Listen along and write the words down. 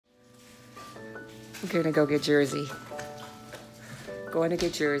I'm gonna go get Jersey. Going to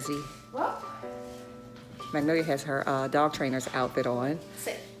get Jersey. What? Magnolia has her dog trainer's outfit on.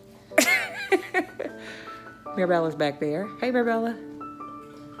 Sit. Mirabella's back there. Hey, Mirabella.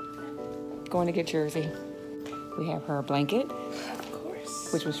 Going to get Jersey. We have her blanket. Of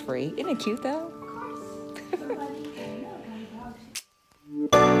course. Which was free. Isn't it cute, though? Of course.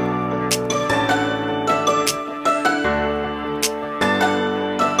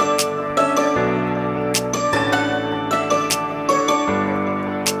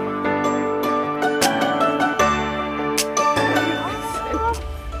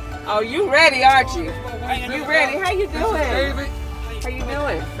 Oh, you ready, aren't you? You ready? How you doing? How you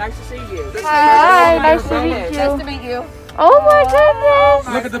doing? Nice to see you. Hi, nice to meet you. Nice to meet you. Oh my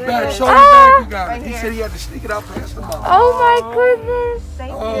goodness. Look at the bag. Show me the bag you got. Right, he said he had to sneak it out past the mom. Oh my goodness.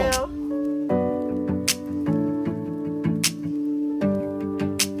 Thank you.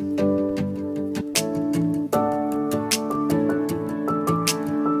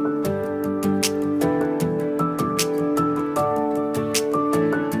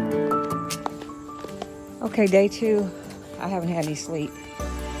 Okay, day 2. I haven't had any sleep.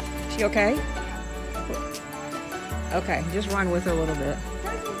 She okay? Okay, just run with her a little bit.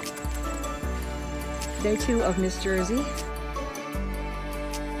 Day 2 of Miss Jersey.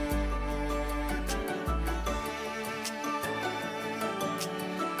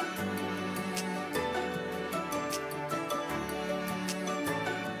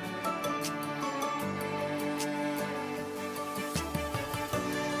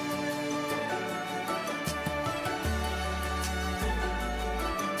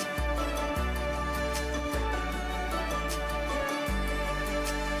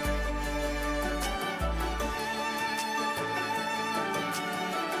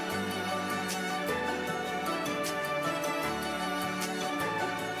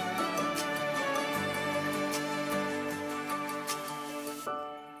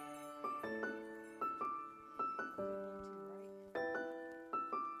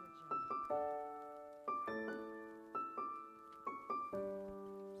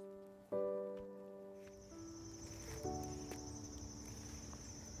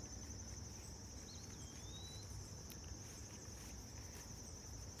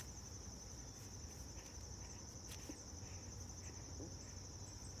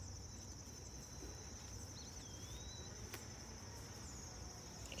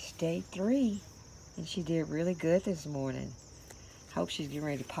 Day 3, and she did really good this morning. Hope she's getting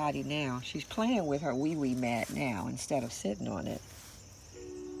ready to potty now. She's playing with her wee-wee mat now instead of sitting on it.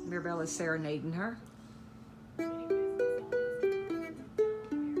 Mirabella's serenading her.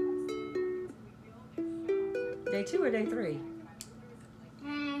 Day 2 or day 3?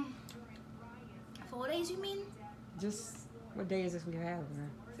 4 days, you mean? Just, what day is this we have her?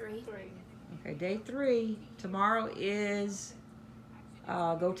 3. Okay, day 3. Tomorrow is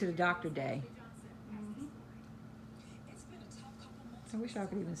go to the doctor day. I wish I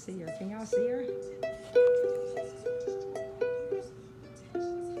could even see her. Can y'all see her?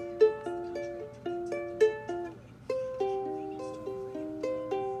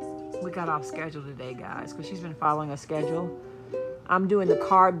 We got off schedule today, guys, because she's been following a schedule. I'm doing the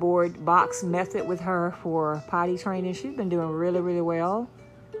cardboard box method with her for potty training. She's been doing really, really well.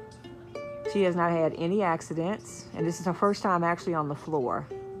 She has not had any accidents, and this is her first time actually on the floor.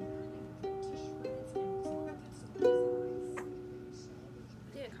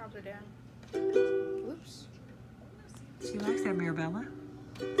 Yeah, calm her down. Whoops. She likes that, Mirabella.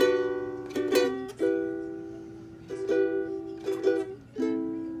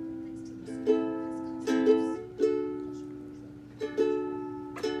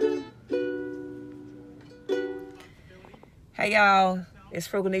 Hey, y'all. It's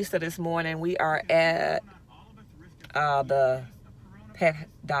Frugalnista this morning. We are at the pet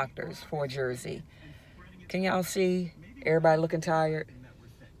doctors for Jersey. Can y'all see everybody looking tired?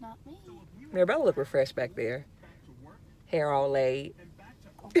 Not me. Mirabella look refreshed back there. Hair all laid.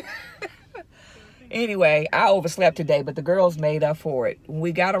 Anyway, I overslept today, but the girls made up for it. When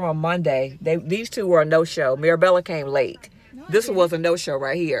we got her on Monday, these two were a no-show. Mirabella came late. No, This was a no-show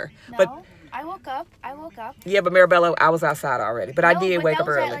right here. No, But I woke up. yeah, but Mirabella, I was outside already. But I did wake up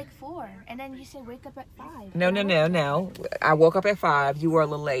early. At like 4, and then you said wake up at 5. No. I woke up at 5. You were a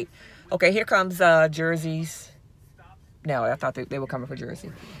little late. Okay, here comes Jersey's. No, I thought they were coming for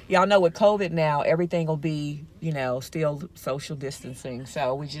Jersey. Y'all know with COVID now, everything will be, still social distancing.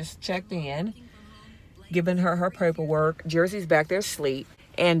 So we just checked in, giving her paperwork. Jersey's back there asleep.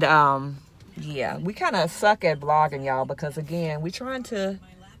 And, yeah, we kind of suck at vlogging, y'all, because, again, we're trying to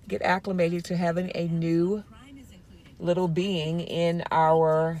get acclimated to having a new little being in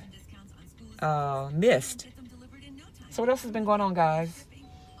our missed. So what else has been going on, guys?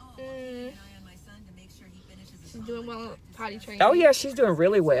 She's doing well potty training. Oh yeah, she's doing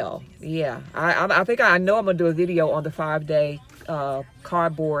really well. Yeah, I think I know I'm gonna do a video on the 5-day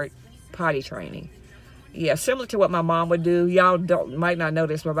cardboard potty training. Yeah, similar to what my mom would do. Y'all might not know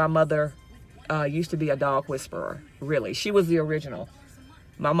this, but my mother used to be a dog whisperer. Really, she was the original.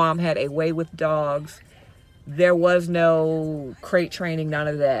 My mom had a way with dogs. There was no crate training, none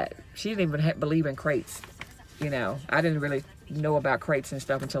of that. She didn't even believe in crates. You know, I didn't really know about crates and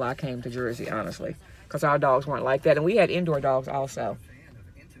stuff until I came to Jersey, honestly, because our dogs weren't like that. And we had indoor dogs also.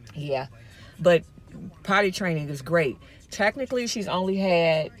 Yeah, but potty training is great. Technically, she's only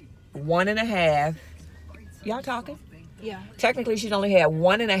had 1.5. Y'all talking? Yeah. Technically, she's only had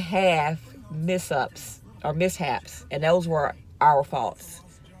 1.5 mishaps, and those were our faults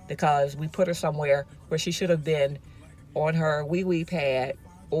because we put her somewhere where she should have been on her wee-wee pad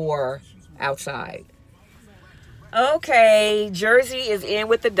or outside. Okay, Jersey is in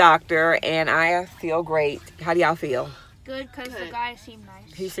with the doctor, and I feel great. How do y'all feel? Good, because the guy seemed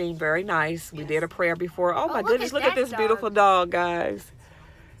nice. He seemed very nice. We did a prayer before. Oh, my look goodness, at look at that this dog. beautiful dog, guys.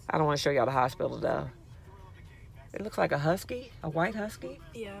 I don't want to show y'all the hospital, though. It looks like a husky, a white husky.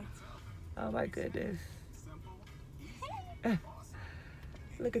 Yeah. Oh, my goodness.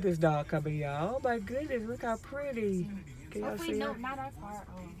 Look at this dog coming, y'all. Oh, my goodness, look how pretty. Can y'all Hopefully, see no, her? not our far.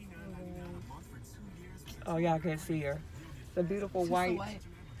 Oh, y'all can't see her. It's a beautiful She's so white. white.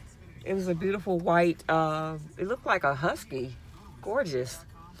 It was a beautiful white, it looked like a husky. Gorgeous.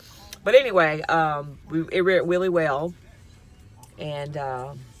 But anyway, it went really well. And,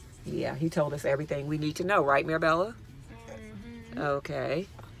 yeah, he told us everything we need to know. Right, Mirabella? Okay.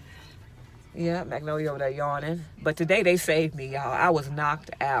 Yeah, Magnolia over there yawning. But today they saved me, y'all. I was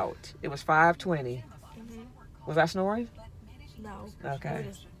knocked out. It was 5:20. Was I snoring? No. Okay. You were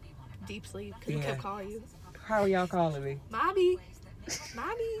just deep sleep because Yeah. I kept calling you. How are y'all calling me? Mommy.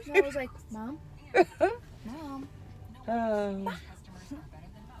 Mommy. And I was like, Mom? Mom?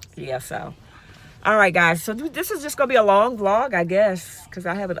 Yeah, so. All right, guys. So this is just going to be a long vlog, I guess, because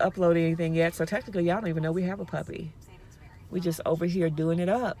I haven't uploaded anything yet. So technically, y'all don't even know we have a puppy. We just over here doing it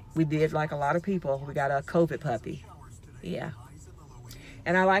up. We did like a lot of people. We got a COVID puppy. Yeah.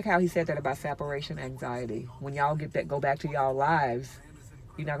 And I like how he said that about separation anxiety. When y'all go back to y'all lives,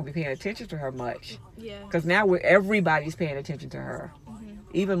 you're not going to be paying attention to her much. Yeah. Because now everybody's paying attention to her.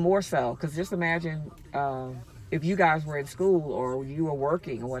 Even more so. Because just imagine if you guys were in school or you were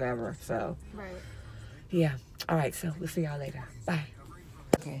working or whatever. So, Right. yeah. All right. So we'll see y'all later. Bye.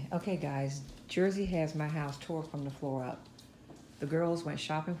 Okay, guys. Jersey has my house tore from the floor up. The girls went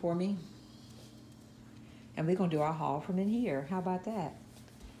shopping for me. And we're going to do our haul from in here. How about that?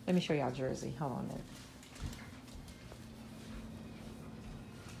 Let me show y'all Jersey. Hold on a minute.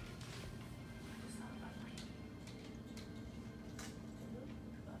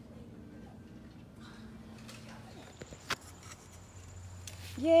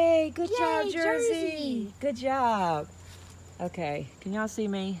 Yay, good job, Jersey. Good job. Okay, can y'all see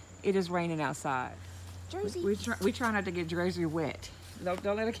me? It is raining outside. Jersey. We try not to get Jersey wet. Don't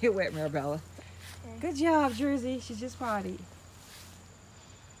let her get wet, Mirabella. Okay. Good job, Jersey. She's just potty.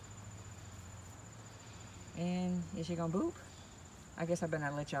 And is she gonna boop? I guess I better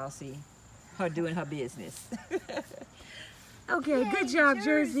not let y'all see her doing her business. Okay, good job,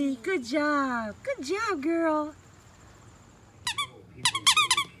 Jersey. Good job. Good job, girl.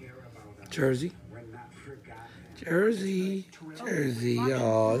 Jersey. Jersey. Jersey.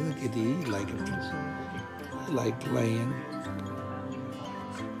 Oh, look at these. Like it. Like playing.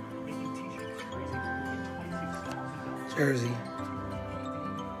 Jersey.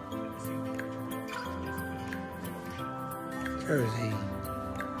 Jersey.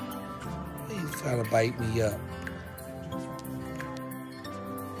 He's trying to bite me up.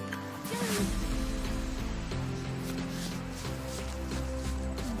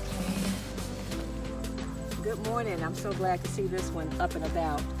 Good morning. I'm so glad to see this one up and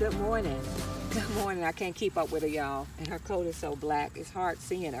about. Good morning. Good morning. I can't keep up with her, y'all. And her coat is so black. It's hard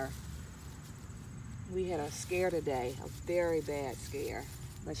seeing her. We had a scare today, a very bad scare.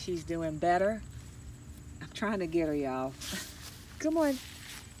 But she's doing better. I'm trying to get her, y'all. Come on.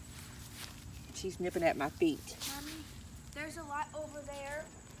 She's nipping at my feet. Mommy, there's a lot over there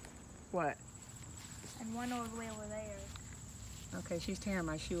What? and one over there. Okay, she's tearing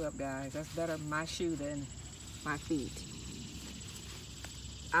my shoe up, guys. That's better my shoe than my feet.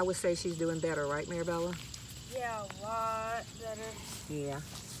 I would say she's doing better, right, Mirabella? Yeah, a lot better. Yeah.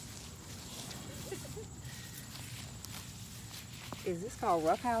 Is this called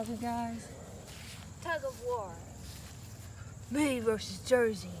roughhousing, guys? Tug of war. Me versus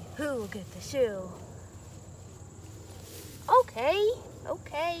Jersey. Who will get the shoe? Okay,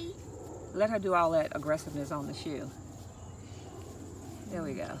 okay. Let her do all that aggressiveness on the shoe. There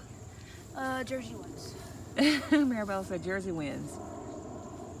we go. Jersey wins. Maribel said Jersey wins.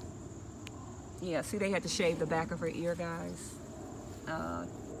 Yeah, see, they had to shave the back of her ear, guys.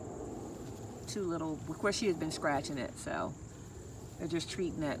 Too little. Of course, she has been scratching it, so they're just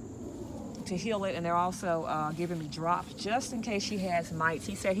treating it to heal it, and they're also giving me drops just in case she has mites.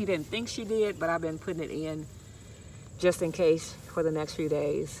 He said he didn't think she did, but I've been putting it in just in case for the next few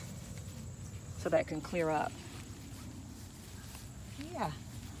days so that can clear up. Yeah.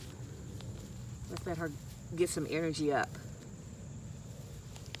 Let's let her get some energy up.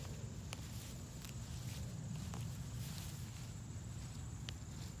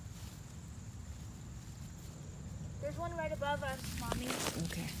 There's one right above us, Mommy.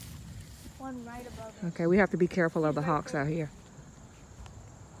 Okay. One right above us. Okay, we have to be careful of the hawks out here.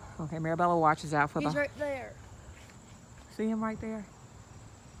 Okay, Maribella watches out for He's the... right there. See him right there?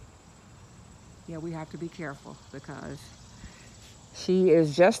 Yeah, we have to be careful because she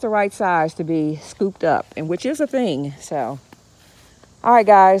is just the right size to be scooped up, and which is a thing, so. All right,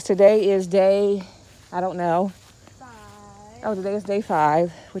 guys, today is day, I don't know. 5. Oh, today is day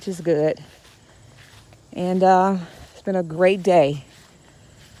 5, which is good. And it's been a great day.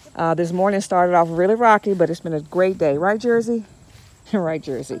 This morning started off really rocky, but it's been a great day. Right, Jersey? Right,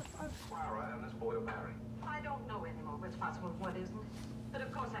 Jersey.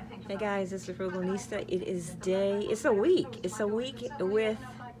 Hey guys, it's the Frugalnista. It's a week. It's a week with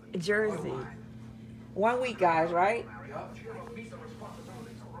Jersey. 1 week, guys, right?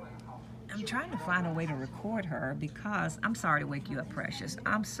 I'm trying to find a way to record her because I'm sorry to wake you up, Precious.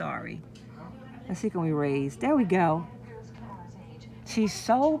 I'm sorry. Let's see, can we raise? There we go. She's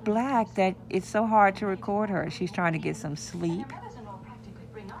so black that it's so hard to record her. She's trying to get some sleep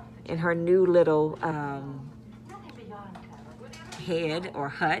in her new little head or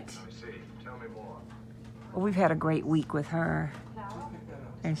hut. Well, we've had a great week with her,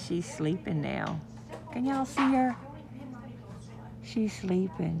 and she's sleeping now. Can y'all see her? She's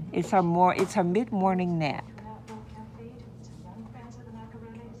sleeping. It's her mid-morning nap.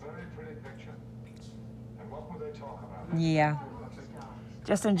 Yeah.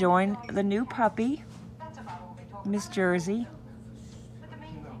 Just enjoying the new puppy, Miss Jersey.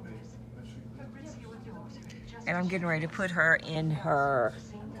 And I'm getting ready to put her in her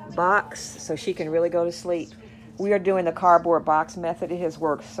box so she can really go to sleep. We are doing the cardboard box method. It has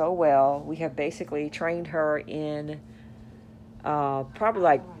worked so well. We have basically trained her in probably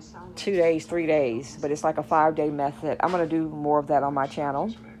like 2 days, 3 days, but it's like a 5-day method. I'm going to do more of that on my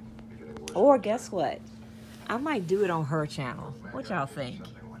channel. Or guess what? I might do it on her channel. What y'all think?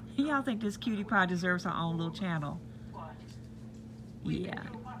 Y'all think this cutie pie deserves her own little channel? Yeah.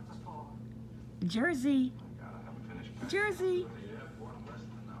 Jersey. Jersey.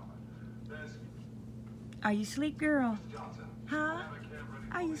 Are you asleep, girl? Huh?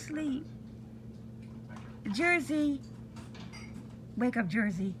 Are you asleep? Jersey. Wake up,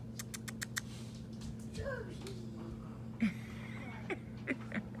 Jersey.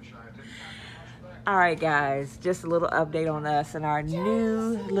 All right, guys, just a little update on us and our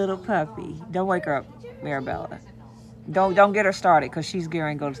new little puppy. Don't wake her up, Maribella. Don't get her started because she's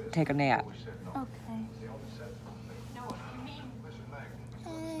going to go take a nap. Okay.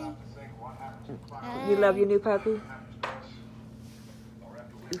 You love your new puppy?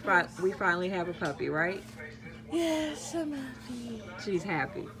 We finally have a puppy, right? Yes, I'm happy. She's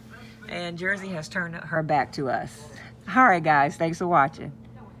happy. And Jersey has turned her back to us. All right, guys, thanks for watching.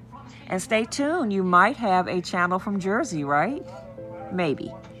 And stay tuned. You might have a channel from Jersey, right? Maybe.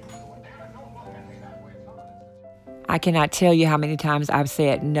 I cannot tell you how many times I've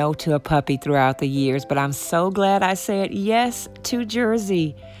said no to a puppy throughout the years, but I'm so glad I said yes to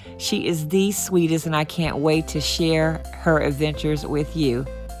Jersey. She is the sweetest, and I can't wait to share her adventures with you.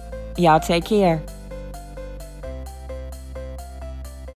 Y'all take care.